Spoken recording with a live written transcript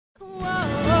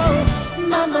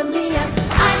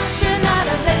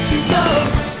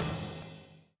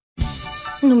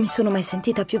sono mai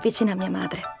sentita più vicina a mia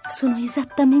madre. Sono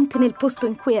esattamente nel posto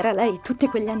in cui era lei tutti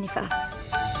quegli anni fa.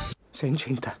 Sei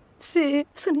incinta? Sì,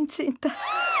 sono incinta.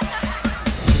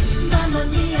 Mamma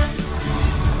mia.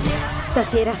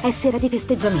 Stasera è sera di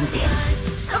festeggiamenti.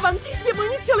 Avanti, diamo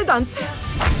inizio alle danze.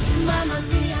 Mamma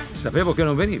mia. Sapevo che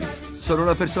non venivi. Sono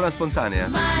una persona spontanea.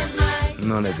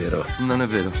 Non è vero. Non è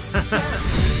vero. Yes,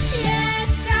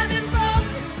 I've been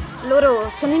broken. Loro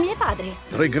sono i miei padri.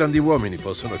 3 grandi uomini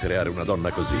possono creare una donna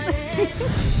così. Why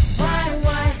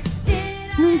did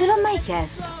Non ve l'ho mai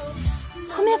chiesto.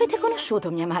 Come avete conosciuto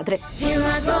mia madre? here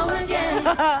I go again?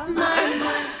 My,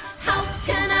 how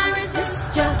can I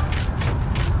resist you?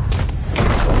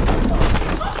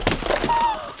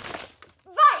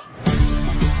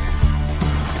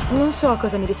 Non so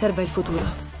cosa mi riserva il futuro,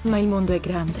 ma il mondo è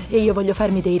grande e io voglio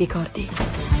farmi dei ricordi.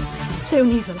 C'è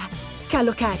un'isola,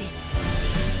 Kalokari.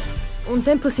 Un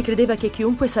tempo si credeva che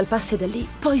chiunque salpasse da lì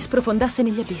poi sprofondasse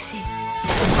negli abissi.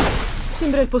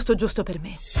 Sembra il posto giusto per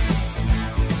me.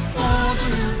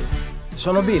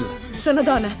 Sono Bill. Sono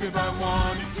Donna.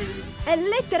 È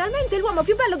letteralmente l'uomo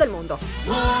più bello del mondo.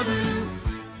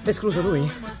 Escluso lui?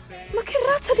 Ma che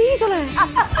razza di isola è?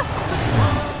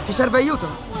 Ti serve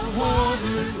aiuto?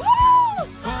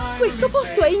 Questo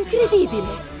posto è incredibile.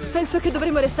 Penso che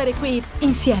dovremmo restare qui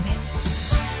insieme.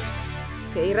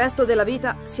 Che il resto della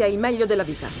vita sia il meglio della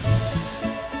vita.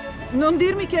 Non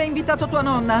dirmi che hai invitato tua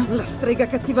nonna. La strega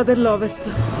cattiva dell'Ovest.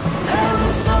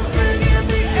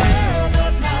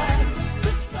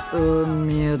 Oh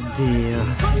mio Dio.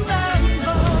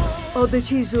 Ho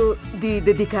deciso di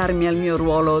dedicarmi al mio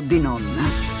ruolo di nonna.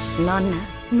 Nonna,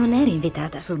 non eri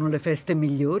invitata. Sono le feste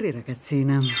migliori,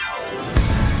 ragazzina.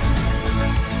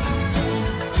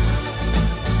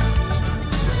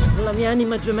 La mia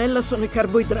anima gemella sono i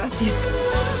carboidrati.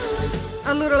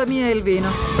 Allora la mia è il vino.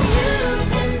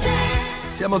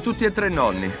 Siamo tutti e 3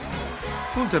 nonni.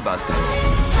 Punto e basta.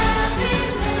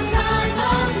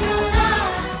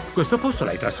 Questo posto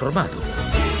l'hai trasformato.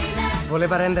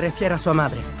 Voleva rendere fiera sua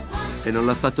madre. E non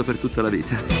l'ha fatto per tutta la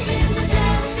vita.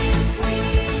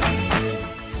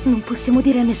 Non possiamo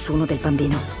dire a nessuno del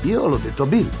bambino. Io l'ho detto a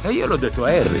Bill. E io l'ho detto a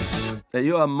Harry. E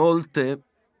io a molte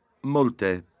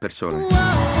persone.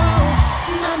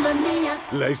 Mamma mia.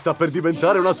 Lei sta per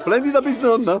diventare una splendida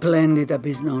bisnonna. Splendida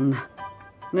bisnonna.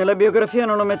 Nella biografia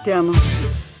non lo mettiamo.